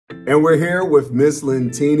And we're here with Miss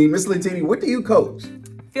Lentini. Miss Lentini, what do you coach?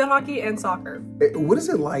 Field hockey and soccer. What is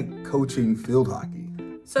it like coaching field hockey?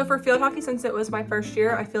 So for field hockey, since it was my first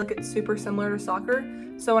year, I feel like it's super similar to soccer.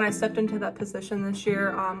 So when I stepped into that position this year,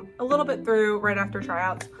 a little bit through right after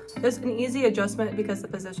tryouts, there's an easy adjustment because the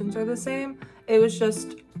positions are the same. It was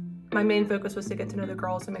just, my main focus was to get to know the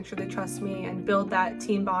girls and make sure they trust me and build that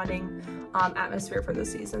team bonding atmosphere for the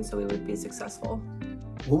season so we would be successful.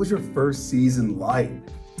 What was your first season like?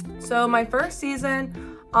 So my first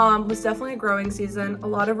season was definitely a growing season. A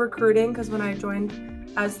lot of recruiting, because when I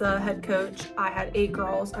joined as the head coach, I had 8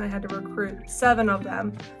 girls and I had to recruit 7 of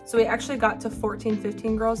them. So we actually got to 14,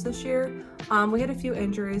 15 girls this year. We had a few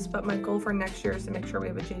injuries, but my goal for next year is to make sure we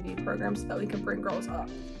have a JV program so that we can bring girls up.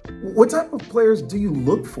 What type of players do you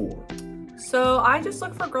look for? So I just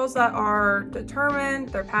look for girls that are determined,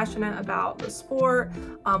 they're passionate about the sport,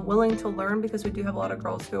 willing to learn, because we do have a lot of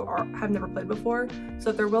girls who have never played before. So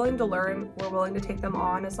if they're willing to learn, we're willing to take them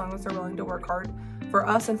on as long as they're willing to work hard for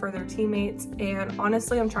us and for their teammates. And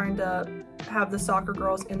honestly, I'm trying to have the soccer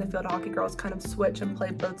girls and the field hockey girls kind of switch and play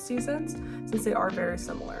both seasons since they are very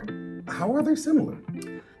similar. How are they similar?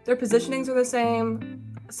 Their positionings are the same.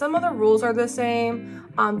 Some of the rules are the same.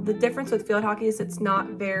 The difference with field hockey is it's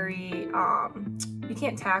not very, you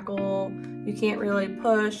can't tackle, you can't really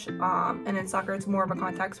push, and in soccer it's more of a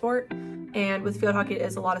contact sport. And with field hockey it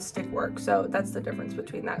is a lot of stick work, so that's the difference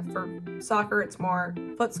between that. For soccer it's more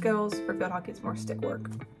foot skills, for field hockey it's more stick work.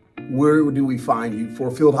 Where do we find you for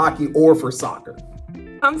field hockey or for soccer?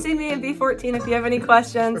 Come see me at B14 if you have any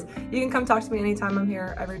questions. You can come talk to me anytime. I'm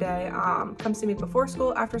here every day. Come see me before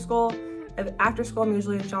school, after school. After school, I'm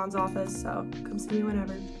usually in John's office, so come see me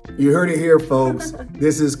whenever. You heard it here, folks.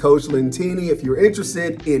 This is Coach Lentini. If you're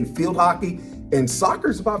interested in field hockey, and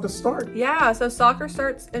soccer's about to start. Yeah, so soccer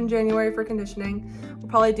starts in January for conditioning. We'll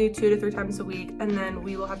probably do 2 to 3 times a week, and then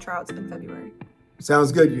we will have tryouts in February.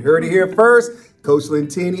 Sounds good. You heard it here first. Coach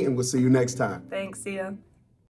Lentini, and we'll see you next time. Thanks. See ya.